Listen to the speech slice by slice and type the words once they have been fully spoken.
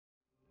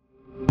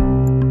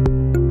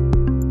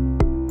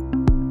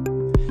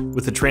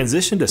With the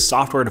transition to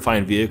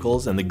software-defined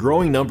vehicles and the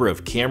growing number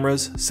of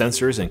cameras,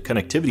 sensors, and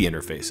connectivity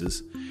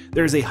interfaces,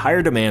 there is a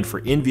higher demand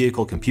for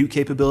in-vehicle compute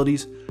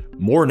capabilities,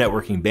 more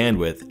networking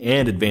bandwidth,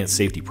 and advanced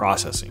safety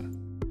processing.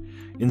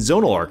 In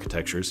zonal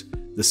architectures,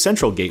 the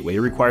central gateway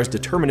requires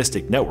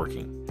deterministic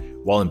networking,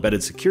 while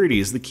embedded security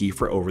is the key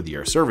for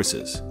over-the-air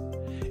services.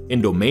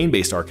 In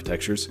domain-based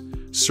architectures,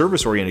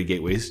 service-oriented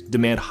gateways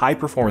demand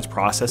high-performance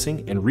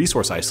processing and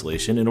resource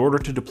isolation in order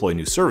to deploy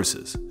new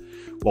services,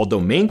 while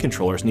domain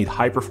controllers need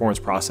high-performance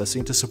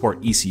processing to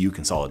support ECU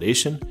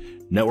consolidation,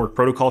 network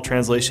protocol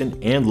translation,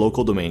 and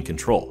local domain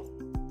control.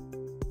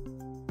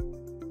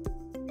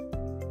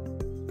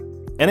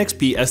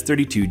 NXP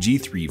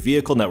S32G3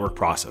 vehicle network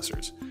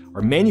processors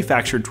are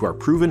manufactured to our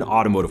proven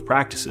automotive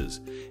practices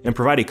and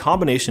provide a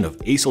combination of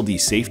ASIL D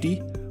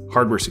safety,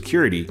 hardware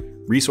security,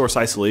 resource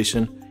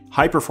isolation,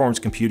 high-performance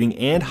computing,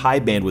 and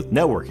high-bandwidth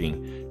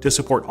networking to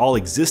support all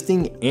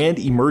existing and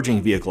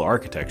emerging vehicle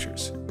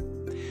architectures.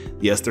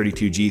 The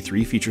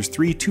S32G3 features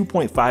three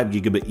 2.5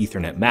 gigabit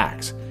Ethernet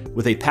MACs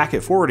with a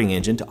packet forwarding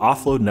engine to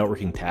offload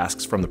networking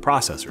tasks from the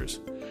processors,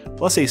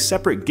 plus a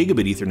separate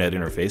gigabit Ethernet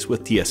interface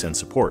with TSN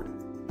support.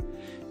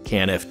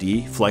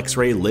 CAN-FD,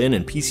 FlexRay, LIN,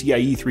 and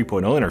PCIe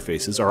 3.0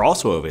 interfaces are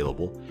also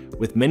available,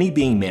 with many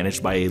being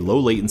managed by a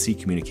low-latency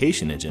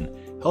communication engine,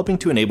 helping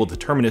to enable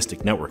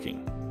deterministic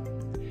networking.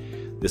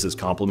 This is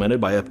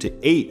complemented by up to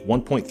 8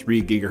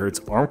 1.3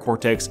 GHz ARM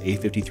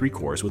Cortex-A53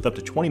 cores with up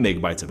to 20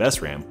 MB of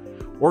SRAM,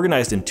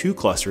 organized in 2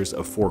 clusters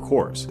of 4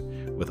 cores,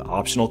 with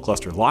optional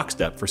cluster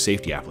lockstep for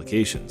safety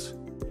applications.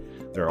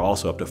 There are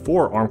also up to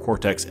 4 ARM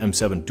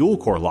Cortex-M7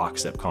 dual-core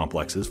lockstep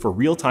complexes for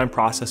real-time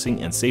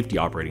processing and safety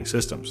operating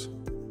systems.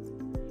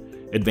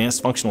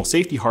 Advanced functional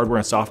safety hardware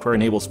and software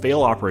enables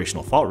fail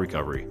operational fault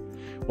recovery,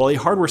 while a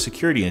hardware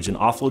security engine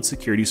offloads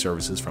security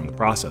services from the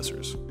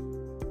processors.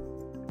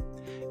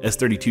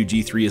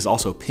 S32G3 is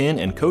also PIN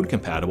and code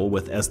compatible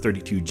with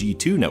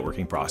S32G2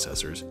 networking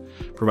processors,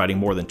 providing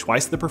more than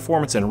twice the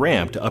performance and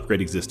RAM to upgrade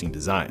existing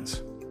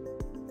designs.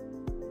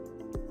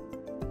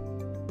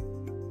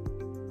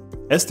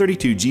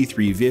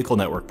 S32G3 vehicle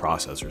network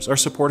processors are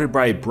supported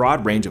by a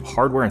broad range of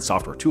hardware and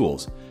software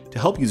tools to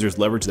help users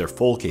leverage their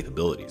full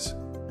capabilities.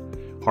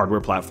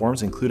 Hardware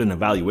platforms include an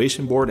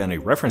evaluation board and a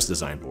reference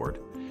design board,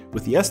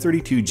 with the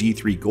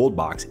S32G3 Gold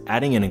Box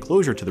adding an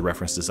enclosure to the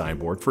reference design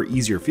board for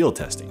easier field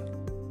testing.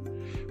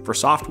 For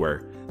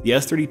software, the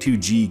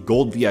S32G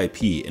Gold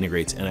VIP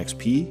integrates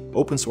NXP,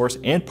 open source,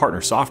 and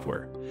partner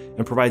software,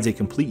 and provides a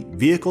complete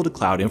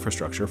vehicle-to-cloud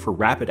infrastructure for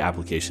rapid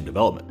application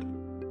development.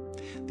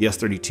 The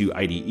S32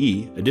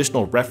 IDE,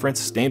 additional reference,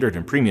 standard,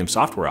 and premium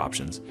software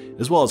options,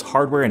 as well as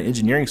hardware and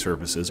engineering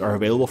services are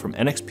available from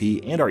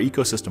NXP and our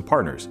ecosystem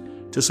partners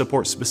to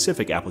support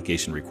specific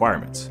application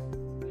requirements.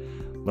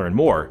 Learn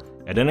more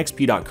at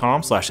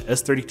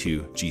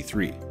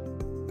nxp.com/S32G3.